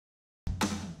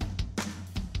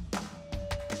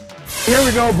Here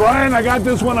we go, Brian. I got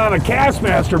this one on a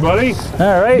Castmaster, buddy.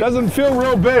 All right. Doesn't feel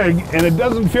real big, and it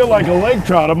doesn't feel like a lake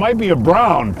trout. It might be a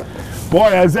brown.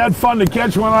 Boy, is that fun to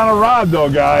catch one on a rod, though,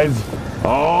 guys.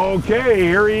 Okay,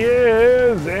 here he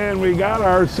is, and we got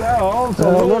ourselves a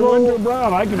little winter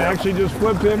brown. I can actually just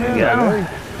flip him in.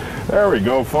 Yeah. There we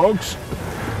go, folks.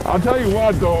 I'll tell you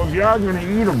what, though, if you are going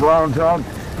to eat a brown trout,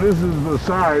 this is the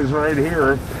size right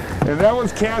here. And that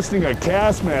was casting a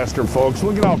Castmaster, folks.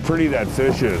 Look at how pretty that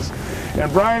fish is.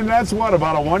 And Brian, that's what,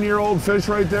 about a 1-year-old fish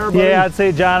right there, buddy? Yeah, I'd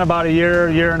say, John, about a year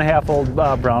and a half old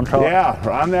brown trout. Yeah,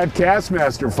 on that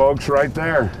Castmaster, folks, right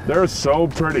there. They're so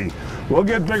pretty. We'll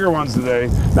get bigger ones today.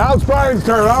 Now it's Brian's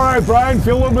turn. All right, Brian,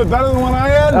 feel a little bit better than what I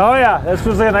had? Oh, yeah, this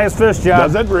was a nice fish, John.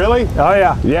 Does it really? Oh,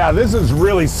 yeah. Yeah, this is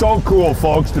really so cool,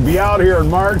 folks, to be out here in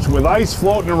March with ice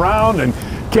floating around and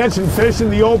catching fish in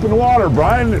the open water,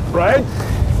 Brian, right?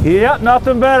 Yeah,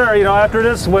 nothing better, you know, after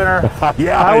this winter.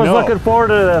 Yeah, I was looking forward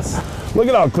to this. Look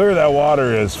at how clear that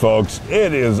water is, folks.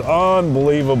 It is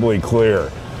unbelievably clear.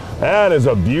 That is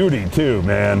a beauty, too,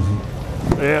 man.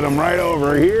 Hit him right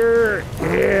over here,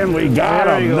 and we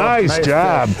got him. Nice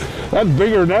job. Fish. That's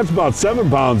bigger, that's about 7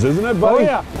 pounds, isn't it, buddy? Oh,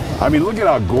 yeah. I mean, look at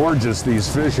how gorgeous these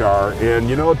fish are. And,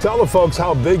 you know, tell the folks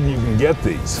how big you can get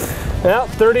these. Yeah,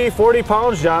 30, 40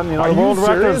 pounds, John. You know, the world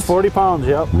record is 40 pounds,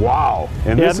 yep. Wow.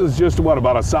 And this is just, what,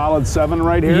 about a solid 7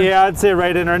 right here? Yeah, I'd say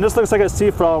right in there. And this looks like a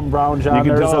seafoam brown, John.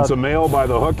 You can tell it's a male by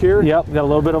the hook here? Yep, got a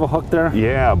little bit of a hook there.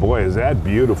 Yeah, boy, is that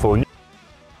beautiful.